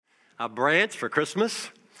a branch for Christmas.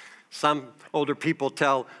 Some older people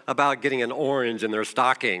tell about getting an orange in their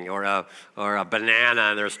stocking or a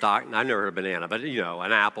banana in their stocking. I've never heard of banana, but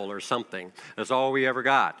an apple or something. That's all we ever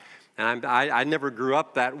got. And I never grew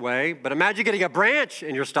up that way, but imagine getting a branch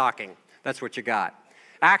in your stocking. That's what you got.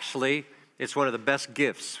 Actually, it's one of the best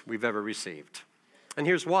gifts we've ever received. And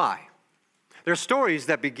here's why. There are stories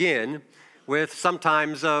that begin with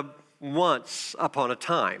sometimes once upon a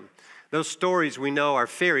time. Those stories we know are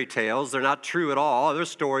fairy tales. They're not true at all.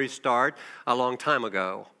 Those stories start a long time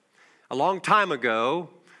ago. A long time ago,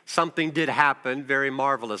 something did happen very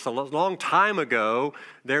marvelous. A long time ago,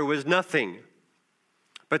 there was nothing.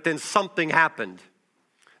 But then something happened.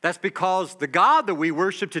 That's because the God that we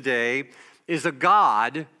worship today is a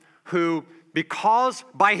God who, because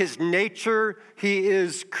by his nature he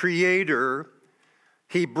is creator,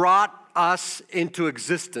 he brought us into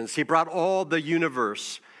existence. He brought all the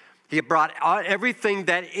universe. He brought everything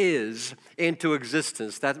that is into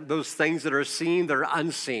existence, those things that are seen, that are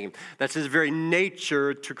unseen. That's his very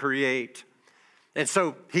nature to create. And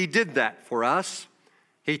so he did that for us.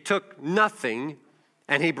 He took nothing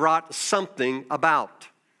and he brought something about.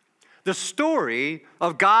 The story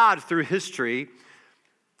of God through history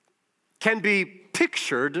can be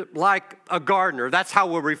pictured like a gardener. That's how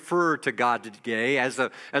we'll refer to God today, as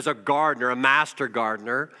a gardener, a master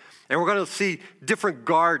gardener. And we're going to see different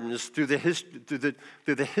gardens through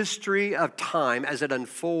the history of time as it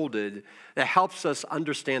unfolded that helps us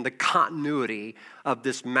understand the continuity of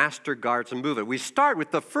this master garden movement. We start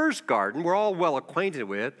with the first garden we're all well acquainted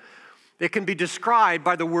with. It can be described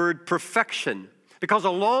by the word perfection. Because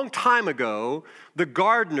a long time ago, the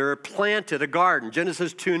gardener planted a garden,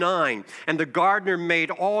 Genesis 2:9, and the gardener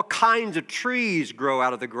made all kinds of trees grow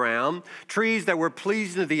out of the ground, trees that were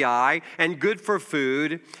pleasing to the eye and good for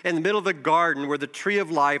food. In the middle of the garden were the tree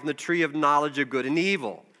of life and the tree of knowledge of good and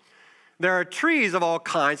evil. There are trees of all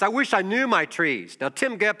kinds. I wish I knew my trees. Now,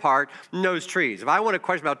 Tim Gephardt knows trees. If I want a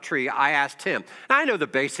question about a tree, I ask Tim. And I know the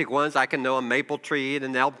basic ones. I can know a maple tree and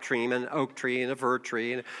an elm tree and an oak tree and a fir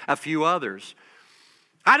tree and a few others.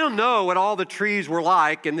 I don't know what all the trees were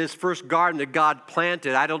like in this first garden that God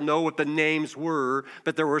planted. I don't know what the names were,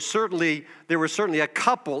 but there were certainly a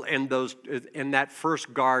couple in that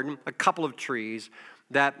first garden, a couple of trees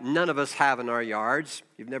that none of us have in our yards.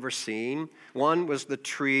 You've never seen. One was the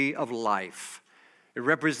tree of life. It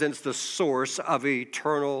represents the source of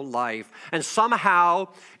eternal life. And somehow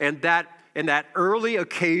in that early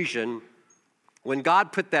occasion, when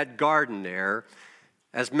God put that garden there,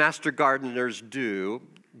 as master gardeners do,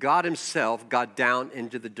 God himself got down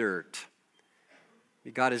into the dirt.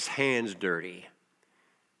 He got his hands dirty.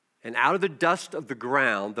 And out of the dust of the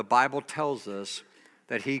ground, the Bible tells us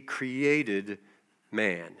that he created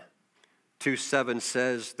man. 2:7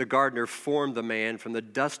 says, the gardener formed the man from the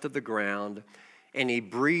dust of the ground, and he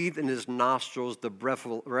breathed in his nostrils the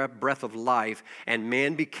breath of life, and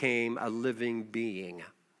man became a living being.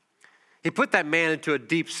 He put that man into a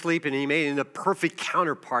deep sleep, and he made him the perfect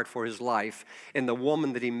counterpart for his life in the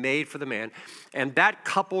woman that he made for the man. And that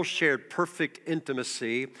couple shared perfect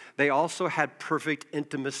intimacy. They also had perfect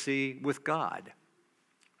intimacy with God.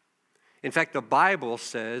 In fact, the Bible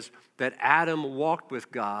says that Adam walked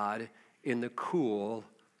with God in the cool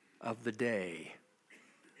of the day.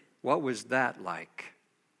 What was that like?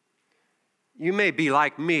 You may be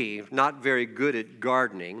like me, not very good at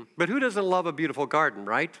gardening, but who doesn't love a beautiful garden,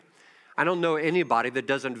 right? I don't know anybody that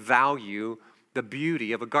doesn't value the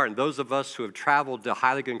beauty of a garden. Those of us who have traveled to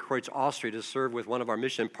Heiligenkreuz, Austria to serve with one of our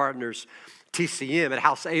mission partners, TCM, at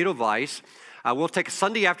Haus Edelweiss, we'll take a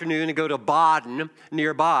Sunday afternoon and go to Baden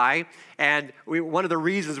nearby. And one of the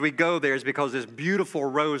reasons we go there is because this beautiful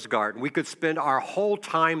rose garden. We could spend our whole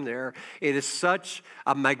time there. It is such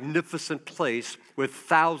a magnificent place with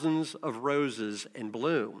thousands of roses in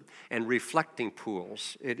bloom and reflecting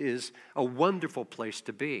pools. It is a wonderful place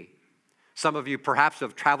to be. Some of you perhaps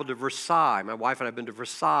have traveled to Versailles. My wife and I have been to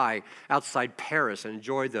Versailles outside Paris and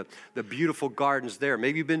enjoyed the beautiful gardens there.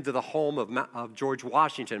 Maybe you've been to the home of George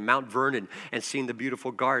Washington, Mount Vernon, and seen the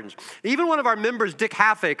beautiful gardens. Even one of our members, Dick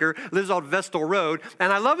Halfaker, lives on Vestal Road.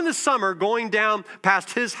 And I love in the summer going down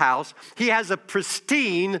past his house, he has a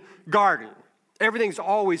pristine garden. Everything's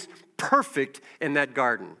always perfect in that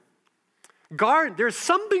garden. There's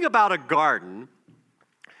something about a garden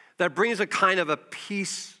that brings a kind of a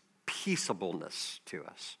peaceableness to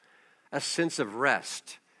us, a sense of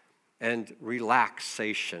rest and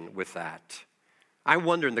relaxation with that. I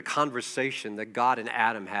wonder in the conversation that God and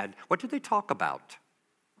Adam had, what did they talk about?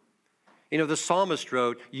 The psalmist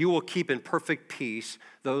wrote, you will keep in perfect peace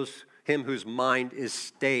him whose mind is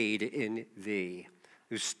stayed in thee,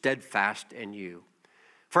 who's steadfast in you.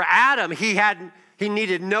 For Adam, he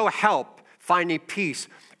needed no help finding peace.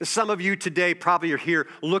 Some of you today probably are here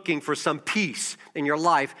looking for some peace in your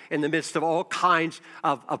life in the midst of all kinds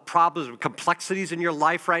of problems and complexities in your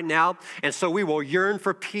life right now. And so we will yearn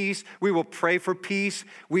for peace. We will pray for peace.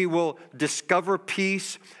 We will discover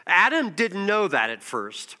peace. Adam didn't know that at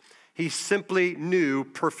first. He simply knew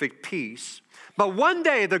perfect peace. But one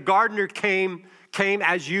day the gardener came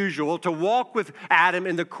as usual to walk with Adam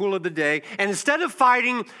in the cool of the day. And instead of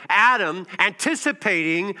fighting Adam,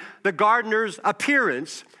 anticipating the gardener's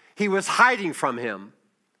appearance, he was hiding from him,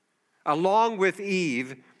 along with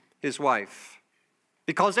Eve, his wife.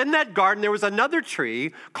 Because in that garden there was another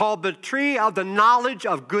tree called the tree of the knowledge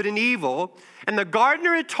of good and evil. And the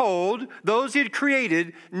gardener had told those he had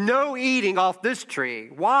created, no eating off this tree.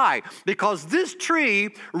 Why? Because this tree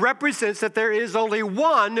represents that there is only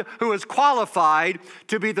one who is qualified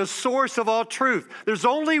to be the source of all truth. There's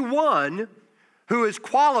only one who is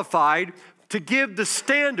qualified to give the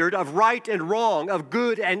standard of right and wrong, of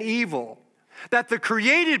good and evil. That the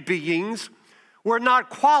created beings were not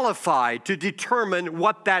qualified to determine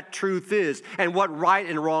what that truth is and what right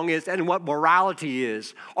and wrong is and what morality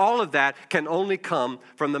is. All of that can only come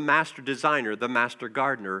from the master designer, the master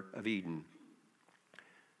gardener of Eden.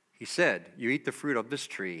 He said, you eat the fruit of this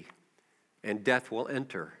tree and death will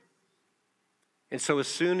enter. And so as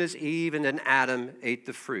soon as Eve and then Adam ate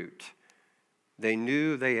the fruit, they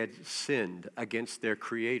knew they had sinned against their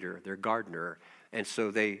creator, their gardener, and so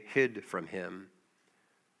they hid from him.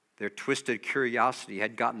 Their twisted curiosity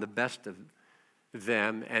had gotten the best of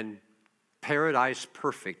them, and paradise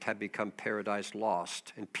perfect had become paradise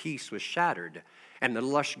lost, and peace was shattered. And the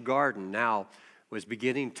lush garden now was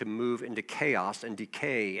beginning to move into chaos and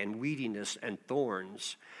decay and weediness and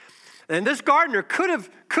thorns. And this gardener could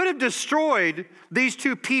have destroyed these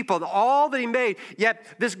two people, all that he made. Yet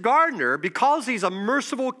this gardener, because he's a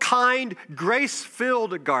merciful, kind,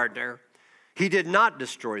 grace-filled gardener, he did not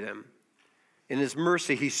destroy them. In his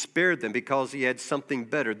mercy, he spared them because he had something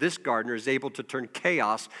better. This gardener is able to turn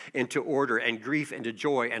chaos into order and grief into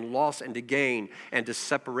joy and loss into gain and to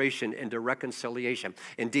separation into reconciliation.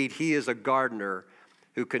 Indeed, he is a gardener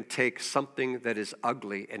who can take something that is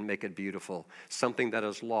ugly and make it beautiful, something that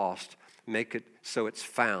is lost, make it so it's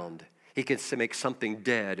found. He can make something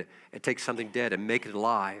dead and take something dead and make it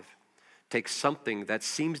alive, take something that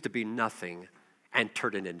seems to be nothing and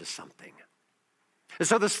turn it into something. And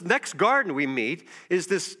so this next garden we meet is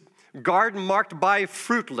this garden marked by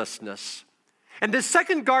fruitlessness. And this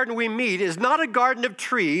second garden we meet is not a garden of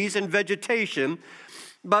trees and vegetation,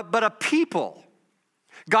 but a people.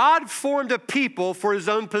 God formed a people for his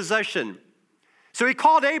own possession. So he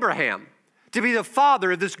called Abraham to be the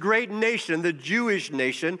father of this great nation, the Jewish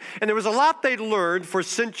nation. And there was a lot they'd learned for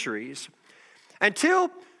centuries until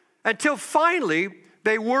finally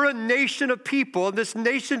they were a nation of people, and this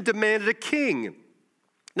nation demanded a king.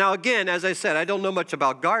 Now, again, as I said, I don't know much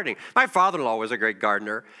about gardening. My father-in-law was a great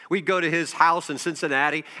gardener. We'd go to his house in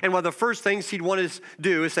Cincinnati, and one of the first things he'd want us to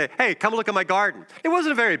do is say, hey, come look at my garden. It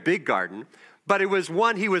wasn't a very big garden, but it was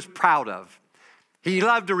one he was proud of. He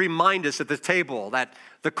loved to remind us at the table that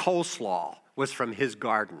the coleslaw was from his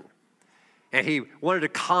garden. And he wanted to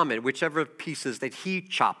comment whichever pieces that he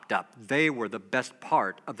chopped up, they were the best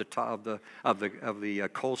part of the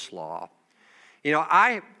coleslaw. You know,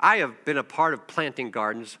 I have been a part of planting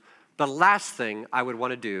gardens. The last thing I would want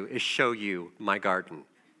to do is show you my garden.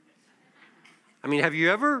 I mean, have you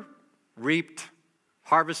ever reaped,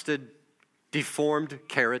 harvested, deformed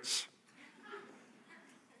carrots?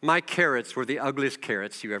 My carrots were the ugliest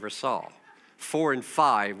carrots you ever saw. 4 and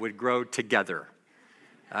 5 would grow together.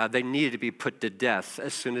 They needed to be put to death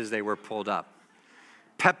as soon as they were pulled up.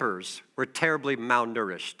 Peppers were terribly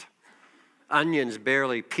malnourished. Onions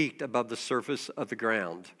barely peeked above the surface of the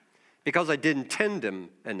ground because I didn't tend them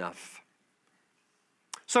enough.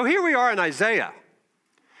 So here we are in Isaiah.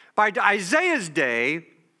 By Isaiah's day,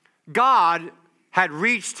 God had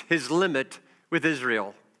reached his limit with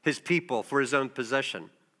Israel, his people, for his own possession.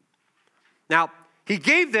 Now, he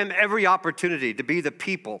gave them every opportunity to be the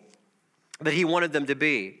people that he wanted them to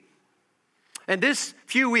be. And this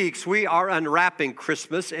few weeks, we are unwrapping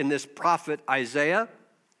Christmas in this prophet Isaiah.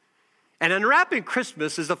 And unwrapping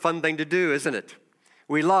Christmas is a fun thing to do, isn't it?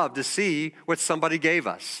 We love to see what somebody gave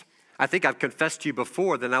us. I think I've confessed to you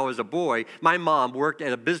before that when I was a boy, my mom worked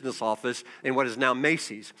at a business office in what is now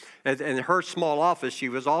Macy's. And in her small office, she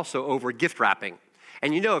was also over gift wrapping.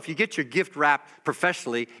 And you know, if you get your gift wrapped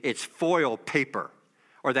professionally, it's foil paper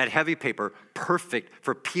or that heavy paper, perfect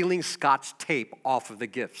for peeling Scotch tape off of the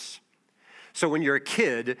gifts. So when you're a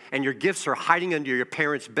kid and your gifts are hiding under your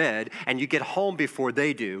parents' bed and you get home before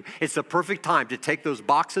they do, it's the perfect time to take those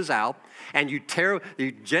boxes out and you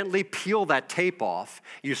gently peel that tape off.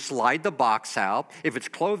 You slide the box out. If it's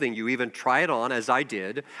clothing, you even try it on, as I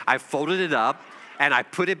did. I folded it up and I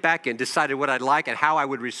put it back in, decided what I'd like and how I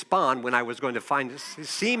would respond when I was going to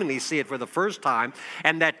seemingly see it for the first time.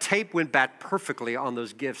 And that tape went back perfectly on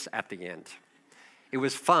those gifts at the end. It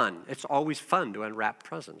was fun. It's always fun to unwrap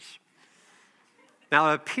presents.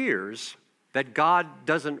 Now, it appears that God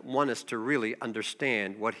doesn't want us to really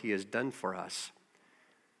understand what he has done for us.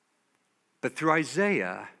 But through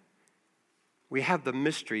Isaiah, we have the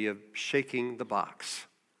mystery of shaking the box,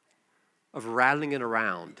 of rattling it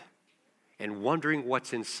around and wondering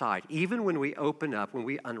what's inside, even when we open up, when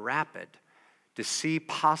we unwrap it, to see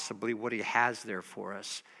possibly what he has there for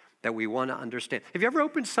us that we want to understand. Have you ever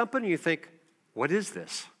opened something and you think, what is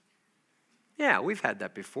this? Yeah, we've had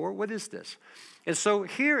that before. What is this? And so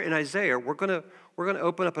here in Isaiah, we're going to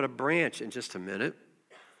open up at a branch in just a minute.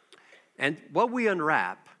 And what we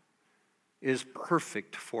unwrap is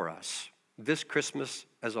perfect for us. This Christmas,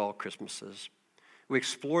 as all Christmases, we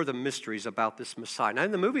explore the mysteries about this Messiah. Now,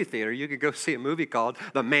 in the movie theater, you could go see a movie called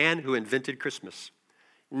The Man Who Invented Christmas.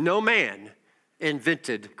 No man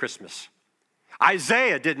invented Christmas.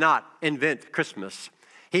 Isaiah did not invent Christmas.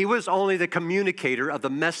 He was only the communicator of the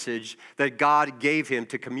message that God gave him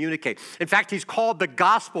to communicate. In fact, he's called the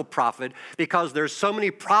gospel prophet because there's so many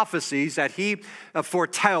prophecies that he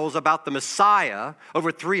foretells about the Messiah,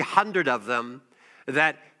 over 300 of them,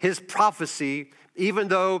 that his prophecy, even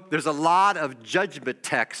though there's a lot of judgment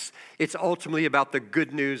texts, it's ultimately about the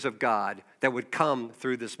good news of God that would come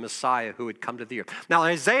through this Messiah who would come to the earth. Now,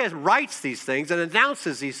 Isaiah writes these things and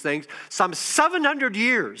announces these things some 700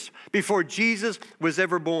 years before Jesus was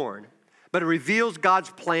ever born. But it reveals God's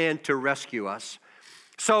plan to rescue us.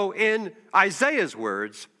 So in Isaiah's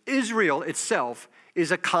words, Israel itself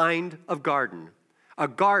is a kind of garden, a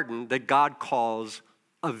garden that God calls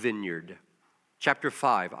a vineyard. Chapter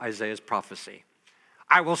 5, Isaiah's prophecy.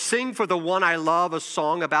 I will sing for the one I love a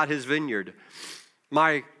song about his vineyard.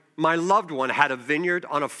 My loved one had a vineyard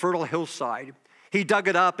on a fertile hillside. He dug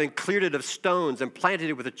it up and cleared it of stones and planted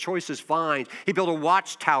it with the choicest vines. He built a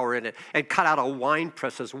watchtower in it and cut out a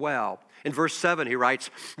winepress as well. In verse 7, he writes,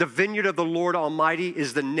 the vineyard of the Lord Almighty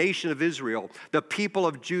is the nation of Israel. The people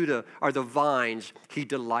of Judah are the vines he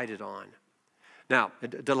delighted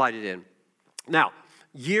in. Now,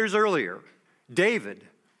 years earlier,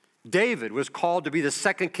 David was called to be the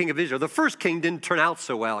second king of Israel. The first king didn't turn out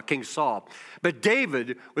so well, King Saul. But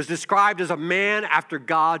David was described as a man after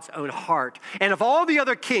God's own heart. And if all the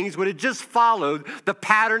other kings would have just followed the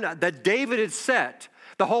pattern that David had set,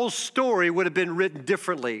 the whole story would have been written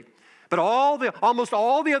differently. But almost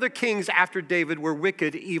all the other kings after David were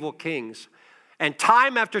wicked, evil kings. And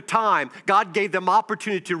time after time, God gave them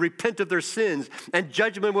opportunity to repent of their sins, and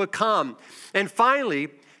judgment would come. And finally,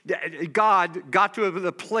 God got to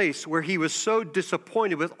the place where he was so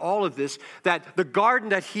disappointed with all of this that the garden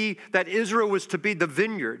that Israel was to be, the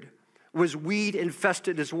vineyard, was weed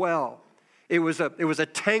infested as well. It was a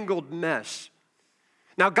tangled mess.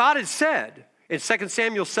 Now God had said in 2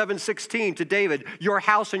 Samuel 7:16 to David, your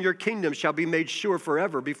house and your kingdom shall be made sure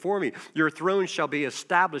forever before me. Your throne shall be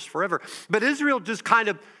established forever. But Israel just kind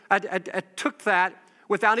of took that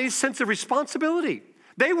without any sense of responsibility.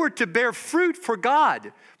 They were to bear fruit for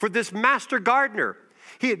God, for this master gardener.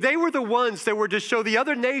 They were the ones that were to show the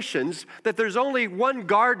other nations that there's only one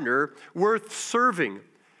gardener worth serving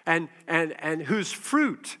and whose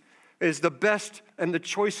fruit is the best and the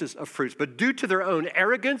choicest of fruits. But due to their own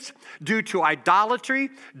arrogance, due to idolatry,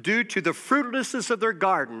 due to the fruitlessness of their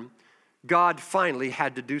garden, God finally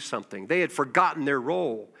had to do something. They had forgotten their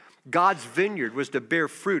role. God's vineyard was to bear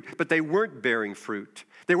fruit, but they weren't bearing fruit.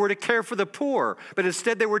 They were to care for the poor, but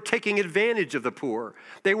instead they were taking advantage of the poor.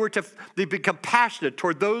 They were to be compassionate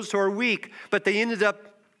toward those who are weak, but they ended up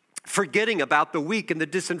forgetting about the weak and the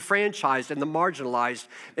disenfranchised and the marginalized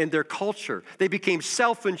in their culture. They became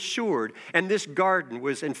self-insured, and this garden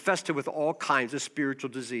was infested with all kinds of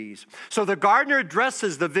spiritual disease. So the gardener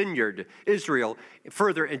addresses the vineyard, Israel,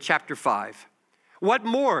 further in chapter 5. What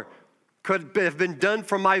more could have been done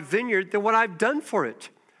for my vineyard than what I've done for it?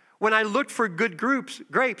 When I looked for good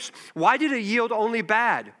grapes, why did it yield only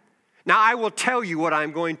bad? Now I will tell you what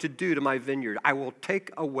I'm going to do to my vineyard. I will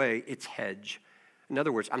take away its hedge. In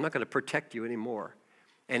other words, I'm not going to protect you anymore,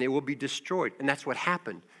 and it will be destroyed. And that's what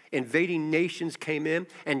happened. Invading nations came in,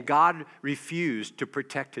 and God refused to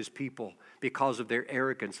protect his people because of their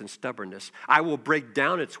arrogance and stubbornness. I will break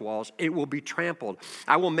down its walls. It will be trampled.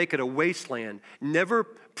 I will make it a wasteland, never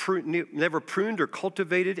pruned or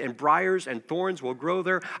cultivated, and briars and thorns will grow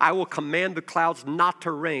there. I will command the clouds not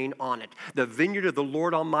to rain on it. The vineyard of the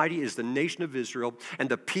Lord Almighty is the nation of Israel, and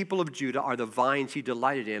the people of Judah are the vines he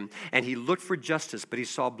delighted in. And he looked for justice, but he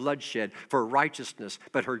saw bloodshed, for righteousness,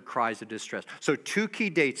 but heard cries of distress. So two key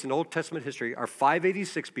dates in Old Testament history are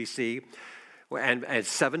 586 BC and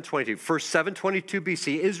 722. First, 722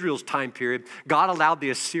 BC, Israel's time period, God allowed the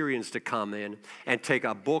Assyrians to come in and take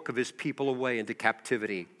a bulk of his people away into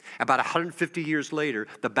captivity. About 150 years later,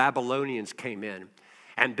 the Babylonians came in,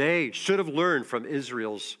 and they should have learned from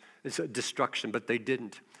Israel's destruction, but they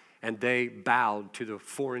didn't. And they bowed to the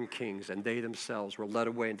foreign kings, and they themselves were led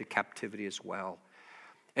away into captivity as well.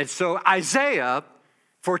 And so Isaiah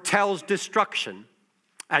foretells destruction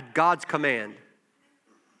at God's command.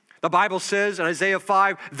 The Bible says in Isaiah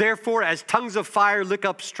 5, therefore as tongues of fire lick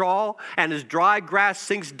up straw, and as dry grass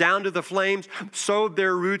sinks down to the flames, so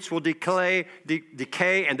their roots will decay,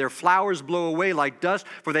 and their flowers blow away like dust,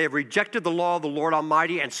 for they have rejected the law of the Lord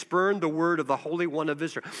Almighty and spurned the word of the Holy One of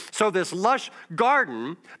Israel. So this lush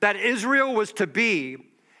garden that Israel was to be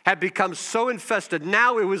had become so infested.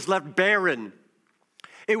 Now it was left barren.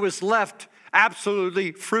 It was left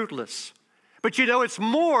absolutely fruitless. But you know, it's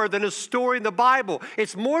more than a story in the Bible.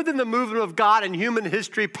 It's more than the movement of God in human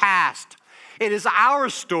history past. It is our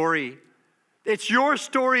story. It's your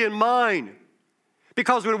story and mine.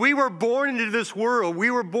 Because when we were born into this world,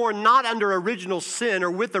 we were born not under original sin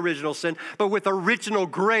or with original sin, but with original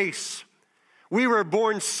grace. We were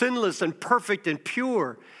born sinless and perfect and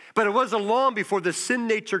pure. But it wasn't long before the sin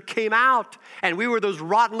nature came out, and we were those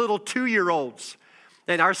rotten little 2-year-olds.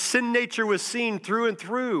 And our sin nature was seen through and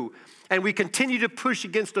through. And we continue to push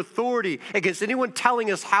against authority, against anyone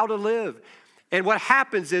telling us how to live. And what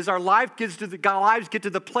happens is our lives get to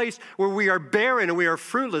the place where we are barren and we are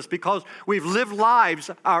fruitless because we've lived lives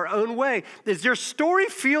our own way. Does your story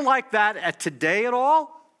feel like that at today at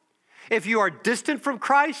all? If you are distant from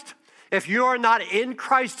Christ, if you are not in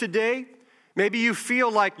Christ today, maybe you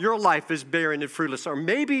feel like your life is barren and fruitless. Or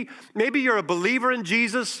maybe you're a believer in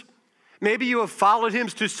Jesus. Maybe you have followed him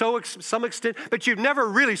to some extent, but you've never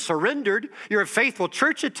really surrendered. You're a faithful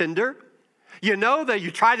church attender. You know that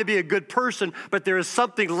you try to be a good person, but there is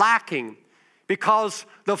something lacking because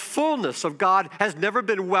the fullness of God has never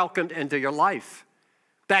been welcomed into your life.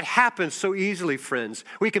 That happens so easily, friends.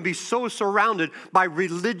 We can be so surrounded by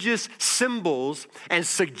religious symbols and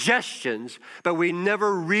suggestions, but we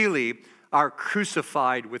never really are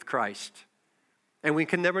crucified with Christ. And we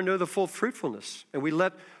can never know the full fruitfulness. And we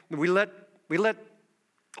let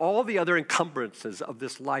all the other encumbrances of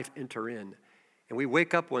this life enter in. And we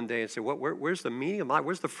wake up one day and say, where's the meaning of my life?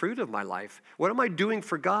 Where's the fruit of my life? What am I doing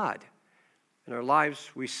for God? In our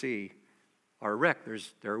lives, we see are wrecked.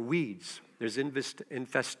 There are weeds. There's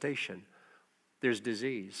infestation. There's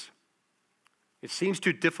disease. It seems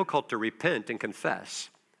too difficult to repent and confess.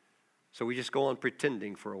 So we just go on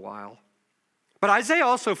pretending for a while. But Isaiah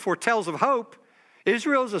also foretells of hope.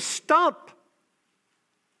 Israel is a stump.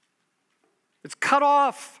 It's cut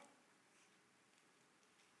off.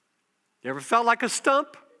 You ever felt like a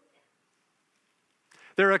stump?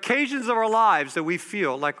 There are occasions of our lives that we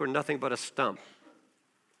feel like we're nothing but a stump.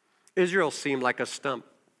 Israel seemed like a stump.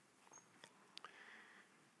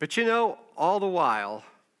 But you know, all the while,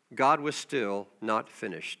 God was still not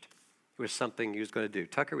finished. It was something he was going to do.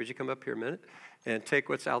 Tucker, would you come up here a minute and take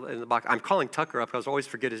what's out in the box? I'm calling Tucker up because I always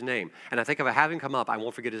forget his name. And I think if I have him come up, I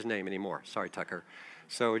won't forget his name anymore. Sorry, Tucker.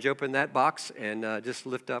 So would you open that box and just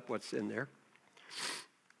lift up what's in there?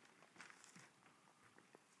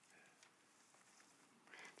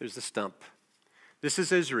 There's the stump. This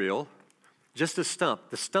is Israel, just a stump.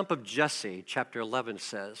 The stump of Jesse, chapter 11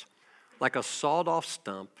 says, like a sawed-off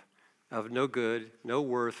stump of no good, no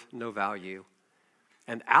worth, no value.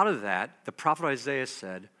 And out of that, the prophet Isaiah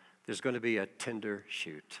said, there's going to be a tender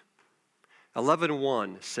shoot.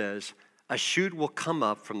 11:1 says, a shoot will come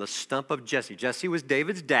up from the stump of Jesse. Jesse was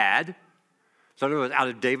David's dad, so it was out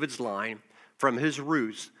of David's line. From his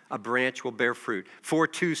roots, a branch will bear fruit.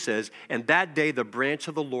 4:2 says, and that day the branch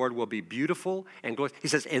of the Lord will be beautiful and glorious. He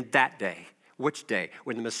says, in that day. Which day?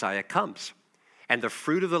 When the Messiah comes. And the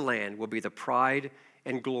fruit of the land will be the pride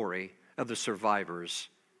and glory of the survivors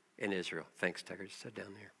in Israel. Thanks, Tucker. Just sit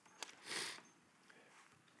down there.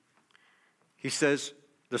 He says,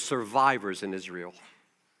 the survivors in Israel.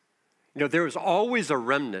 You know, there was always a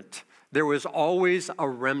remnant. There was always a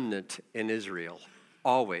remnant in Israel.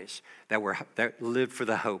 Always. That lived for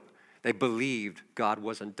the hope. They believed God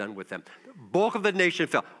wasn't done with them. The bulk of the nation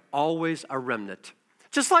fell. Always a remnant.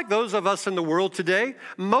 Just like those of us in the world today,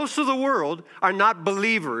 most of the world are not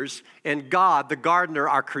believers in God, the gardener,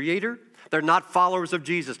 our creator. They're not followers of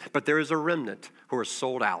Jesus, but there is a remnant who are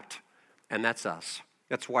sold out, and that's us.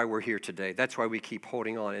 That's why we're here today. That's why we keep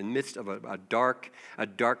holding on in the midst of a dark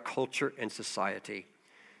culture and society.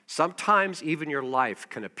 Sometimes even your life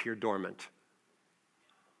can appear dormant.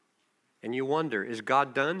 And you wonder, is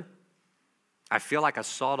God done? I feel like a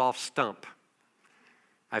sawed-off stump.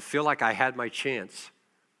 I feel like I had my chance.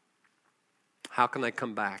 How can I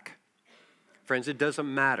come back? Friends, it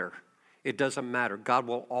doesn't matter. It doesn't matter. God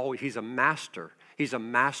will always, He's a master. He's a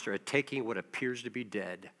master at taking what appears to be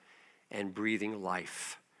dead and breathing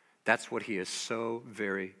life. That's what He is so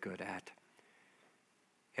very good at.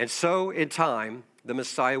 And so in time, the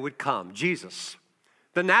Messiah would come, Jesus,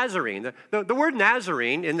 the Nazarene. The word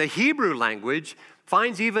Nazarene in the Hebrew language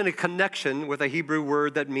finds even a connection with a Hebrew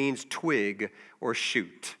word that means twig or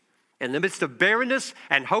shoot. In the midst of barrenness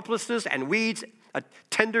and hopelessness and weeds, a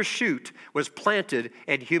tender shoot was planted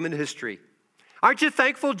in human history. Aren't you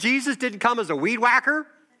thankful Jesus didn't come as a weed whacker?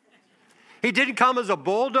 He didn't come as a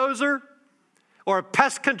bulldozer or a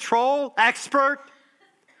pest control expert.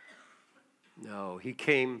 No, He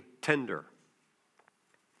came tender.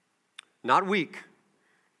 Not weak,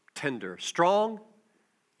 tender. Strong,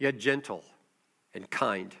 yet gentle and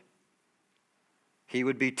kind. He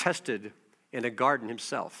would be tested in a garden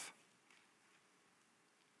Himself.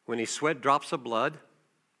 When He sweat drops of blood,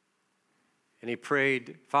 and He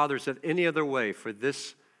prayed, Father, is there any other way for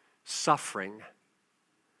this suffering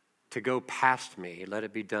to go past me? Let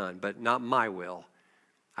it be done, but not my will.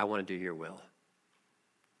 I want to do your will.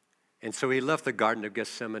 And so He left the Garden of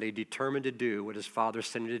Gethsemane, determined to do what His Father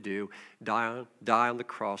sent Him to do, die on the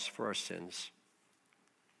cross for our sins.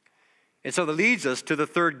 And so that leads us to the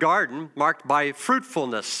third garden, marked by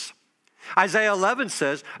fruitfulness. Isaiah 11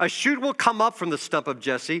 says, a shoot will come up from the stump of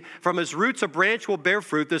Jesse. From his roots a branch will bear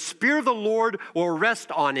fruit. The Spirit of the Lord will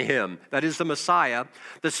rest on him. That is the Messiah.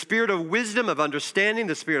 The Spirit of wisdom, of understanding,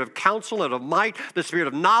 the Spirit of counsel and of might, the Spirit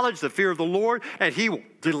of knowledge, the fear of the Lord. And He will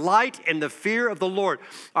delight in the fear of the Lord.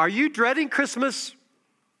 Are you dreading Christmas?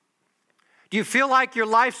 Do you feel like your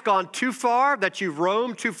life's gone too far, that you've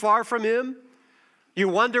roamed too far from Him? You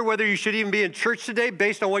wonder whether you should even be in church today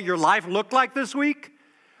based on what your life looked like this week?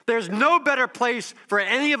 There's no better place for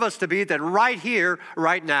any of us to be than right here,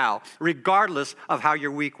 right now, regardless of how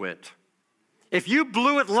your week went. If you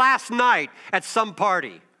blew it last night at some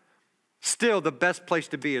party, still the best place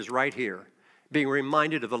to be is right here, being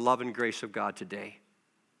reminded of the love and grace of God today.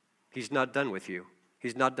 He's not done with you.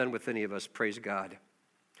 He's not done with any of us, praise God.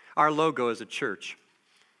 Our logo as a church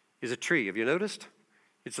is a tree. Have you noticed?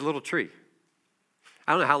 It's a little tree.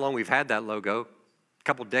 I don't know how long we've had that logo, a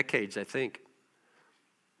couple decades, I think.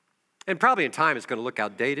 And probably in time it's going to look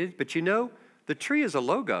outdated, but you know, the tree as a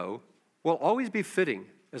logo will always be fitting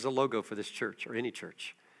as a logo for this church or any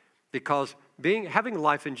church, because having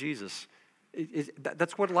life in Jesus,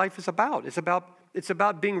 that's what life is about. It's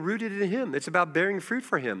about being rooted in Him. It's about bearing fruit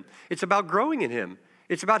for Him. It's about growing in Him.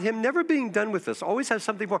 It's about Him never being done with us, always has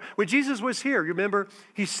something more. When Jesus was here, you remember,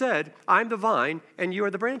 He said, I'm the vine and you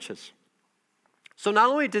are the branches. So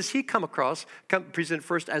not only does He present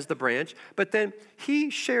first as the branch, but then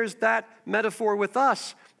He shares that metaphor with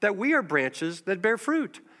us, that we are branches that bear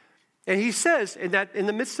fruit. And He says, in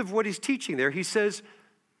the midst of what He's teaching there, He says,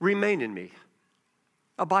 remain in me,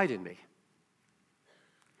 abide in me.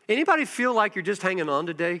 Anybody feel like you're just hanging on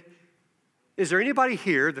today? Is there anybody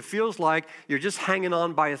here that feels like you're just hanging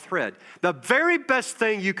on by a thread? The very best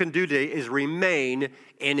thing you can do today is remain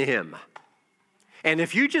in Him. And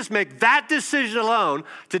if you just make that decision alone,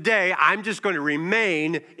 today, I'm just going to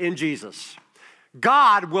remain in Jesus.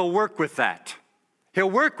 God will work with that.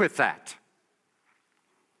 He'll work with that.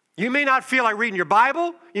 You may not feel like reading your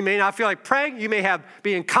Bible. You may not feel like praying. You may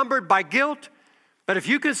be encumbered by guilt. But if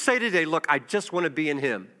you can say today, look, I just want to be in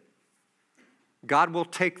Him, God will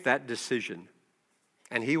take that decision,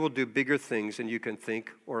 and He will do bigger things than you can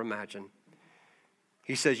think or imagine.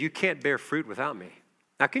 He says, you can't bear fruit without me.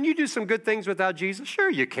 Now, can you do some good things without Jesus? Sure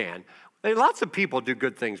you can. Lots of people do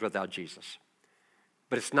good things without Jesus.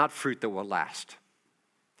 But it's not fruit that will last.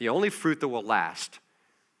 The only fruit that will last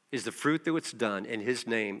is the fruit that was done in His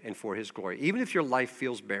name and for His glory, even if your life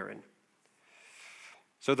feels barren.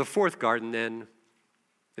 So the fourth garden then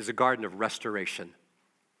is a garden of restoration.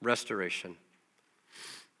 Restoration.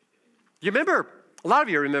 You remember, a lot of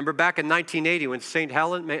you remember back in 1980 when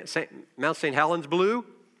Mount St. Helens blew,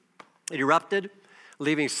 it erupted,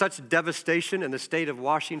 leaving such devastation in the state of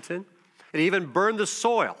Washington. It even burned the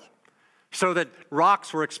soil so that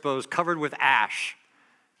rocks were exposed, covered with ash.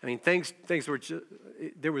 I mean, things were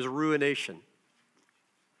there was ruination.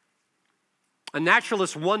 A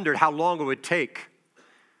naturalist wondered how long it would take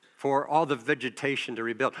for all the vegetation to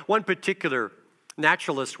rebuild. One particular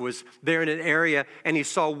naturalist was there in an area, and he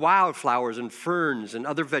saw wildflowers and ferns and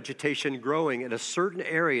other vegetation growing in a certain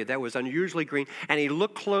area that was unusually green, and he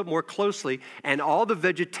looked more closely, and all the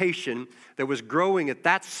vegetation that was growing at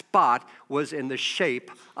that spot was in the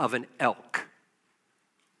shape of an elk.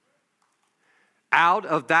 Out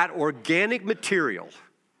of that organic material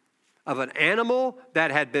of an animal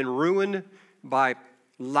that had been ruined by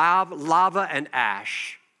lava and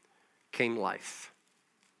ash came life.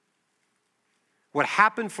 What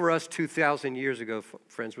happened for us 2,000 years ago,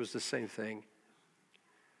 friends, was the same thing.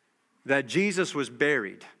 That Jesus was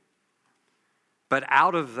buried. But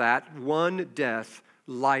out of that one death,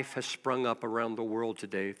 life has sprung up around the world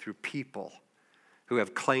today through people who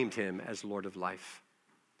have claimed him as Lord of life.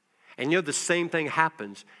 And you know, the same thing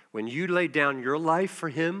happens when you lay down your life for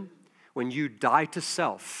him, when you die to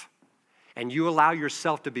self, and you allow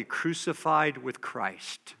yourself to be crucified with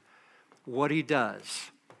Christ. What he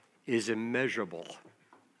does is immeasurable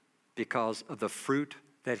because of the fruit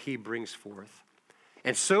that he brings forth.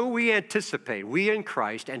 And so we in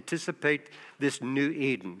Christ anticipate this new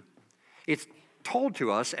Eden. It's told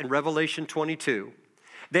to us in Revelation 22.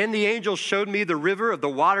 Then the angel showed me the river of the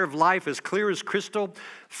water of life as clear as crystal,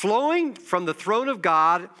 flowing from the throne of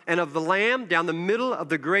God and of the Lamb down the middle of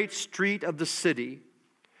the great street of the city.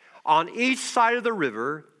 On each side of the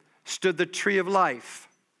river stood the tree of life.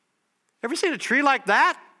 Ever seen a tree like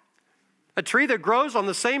that? A tree that grows on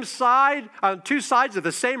the same side, on two sides of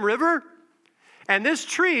the same river? And this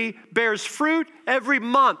tree bears fruit every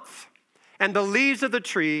month. And the leaves of the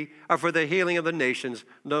tree are for the healing of the nations,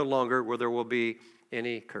 no longer where there will be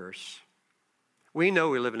any curse. We know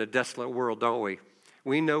we live in a desolate world, don't we?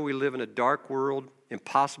 We know we live in a dark world,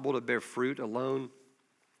 impossible to bear fruit alone.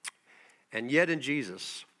 And yet in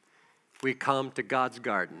Jesus, we come to God's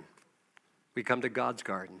garden. We come to God's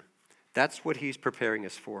garden. That's what he's preparing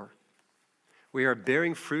us for. We are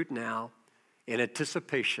bearing fruit now in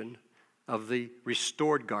anticipation of the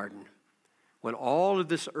restored garden. When all of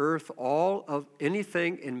this earth, all of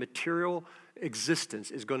anything in material existence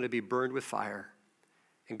is going to be burned with fire.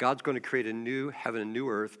 And God's going to create a new heaven, a new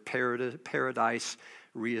earth, paradise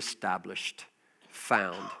reestablished,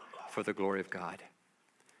 found for the glory of God.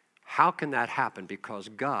 How can that happen? Because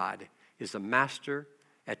God is a master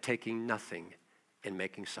at taking nothing and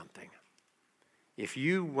making something. If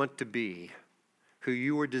you want to be who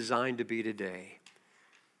you were designed to be today,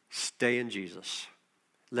 stay in Jesus.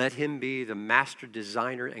 Let him be the master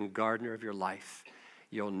designer and gardener of your life.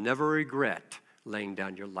 You'll never regret laying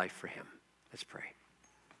down your life for him. Let's pray.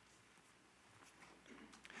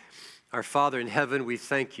 Our Father in heaven, we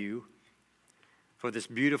thank you for this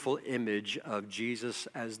beautiful image of Jesus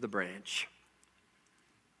as the branch.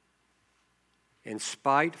 In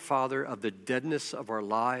spite, Father, of the deadness of our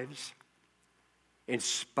lives, in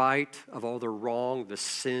spite of all the wrong, the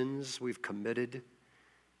sins we've committed,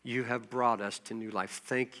 you have brought us to new life.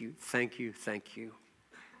 Thank you, thank you, thank you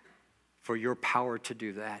for your power to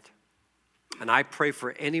do that. And I pray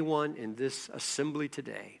for anyone in this assembly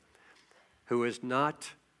today who has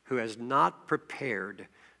not prepared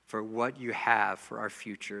for what you have for our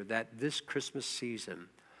future, that this Christmas season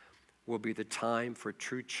will be the time for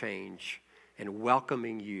true change and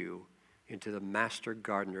welcoming you into the master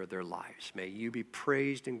gardener of their lives. May you be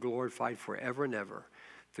praised and glorified forever and ever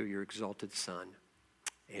through your exalted Son.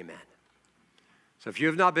 Amen. So if you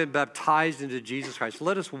have not been baptized into Jesus Christ,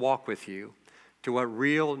 let us walk with you to what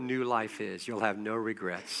real new life is. You'll have no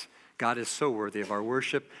regrets. God is so worthy of our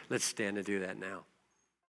worship. Let's stand and do that now.